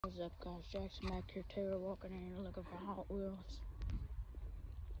What's up, guys? Jackson back here, Taylor walking in here looking for Hot Wheels.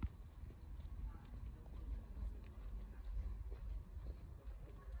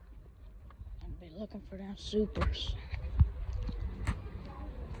 I'd be looking for them supers.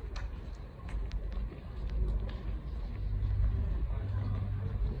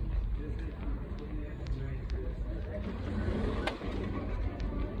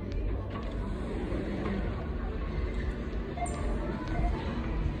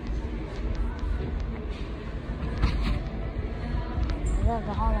 I got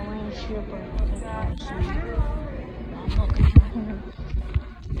the Halloween shipper. I'm looking for him.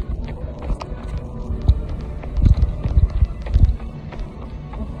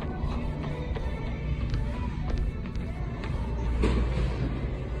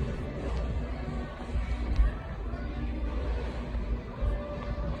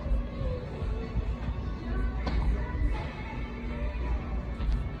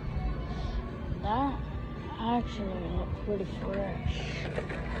 That actually look pretty fresh.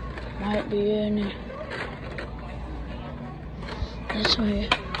 Might be in it. This way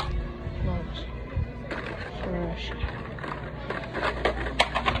looks fresh.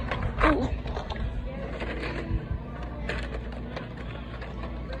 Ooh.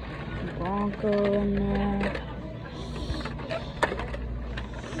 Bronco in there.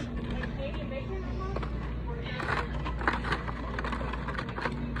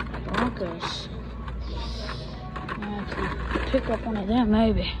 Broncos. I have to pick up one of them,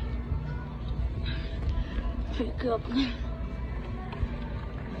 maybe. Pick up.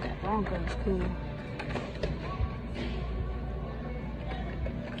 That Bronco's cool.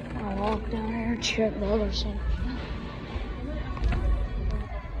 I'll walk down there and check the other side.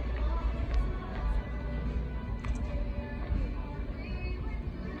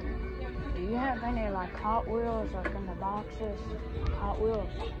 Do you have any like Hot Wheels like in the boxes? Hot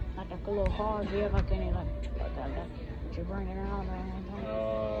Wheels, like a little cars. Do you have like any like that that you bring it out or anything?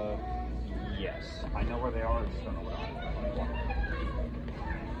 Yes. I know where they are. I just don't know where they are.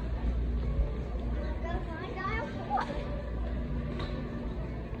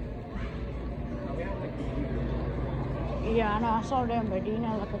 Yeah, I know. I saw them, but do you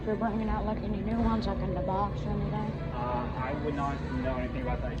know like if you're bringing out like any new ones like in the box or anything? I would not know anything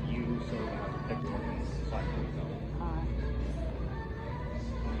about that. You so have to pick one and decide where to go. Alright.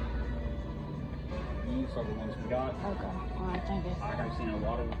 These are the ones we got. Okay. Alright, thank you. I have seen a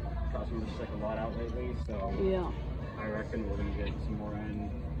lot of customers check a lot out lately, so Yeah. I reckon we're gonna get some more in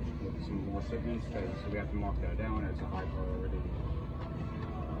with some more shipments because we have to mark that down as a high priority.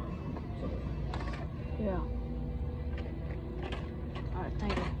 So Yeah. Alright,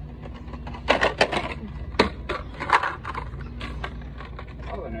 thank you.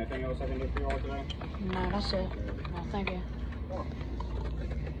 other than anything else I can do for you all today? No, that's it. No, thank you.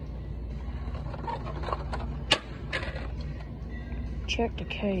 Check the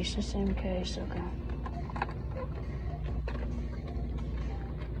case, the same case, okay.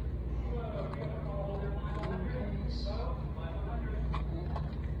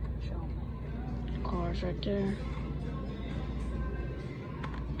 Cars right there.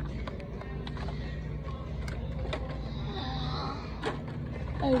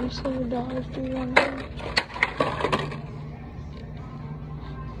 $87 $300.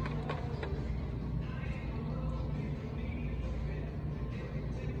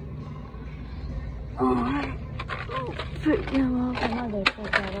 Alright, pick them up. I know they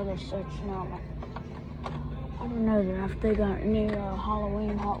took that other section out. I don't know if they got any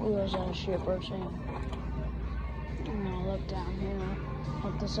Halloween Hot Wheels on shippers in. I'm gonna look down here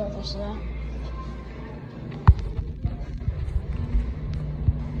what this other stuff.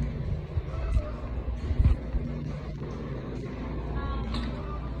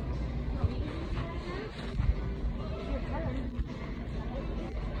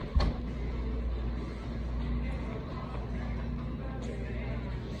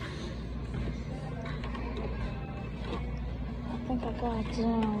 I think I got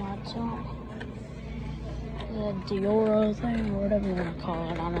the Dioro thing, or whatever you want to call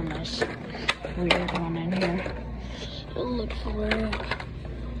it. I don't know. It's weird one in here. It looks weird.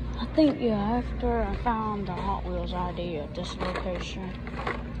 I think, yeah, after I found the Hot Wheels ID at this location,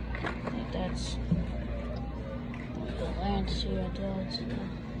 I think that's the Lancia does.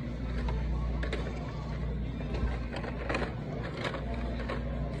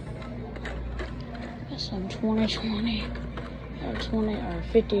 That's some 2020. Or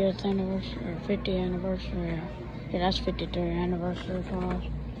 50th anniversary, or 50th anniversary. Yeah, that's 53rd anniversary for us.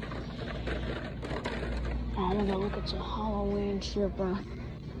 I'm gonna look at the Halloween shipper.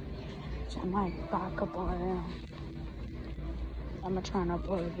 So I might buy a couple of them. I'm gonna try and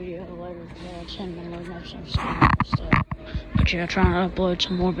upload a video later today. It's in the middle of some stuff. But yeah, trying to upload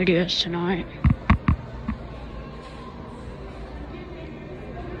some more videos tonight.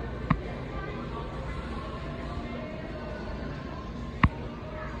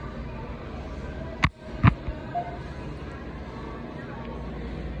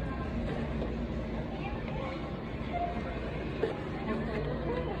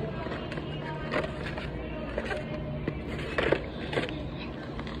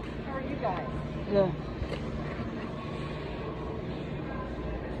 Yeah.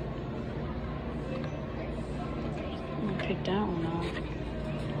 I'm gonna pick that one up.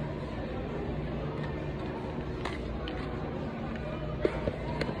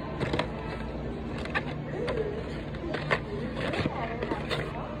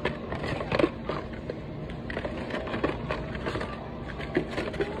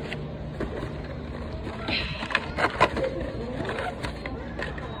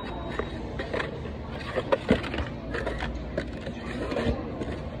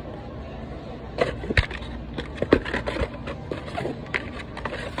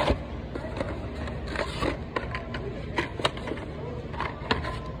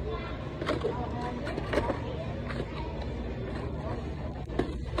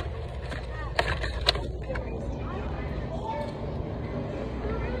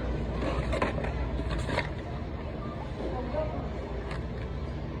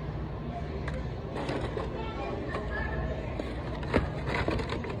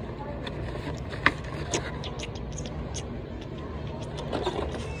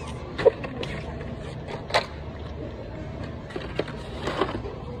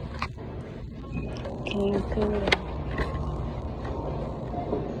 King Cool.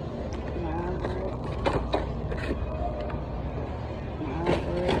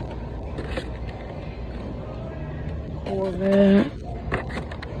 Corvette.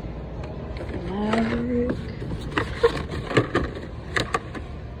 Maverick.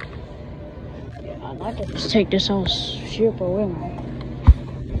 Yeah, I'd like to just take this whole shipper with me.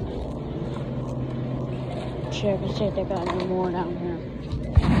 Check and see if they got any more down here.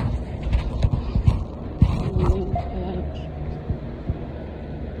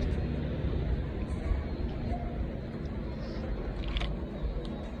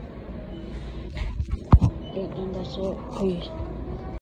 And that's it. Peace.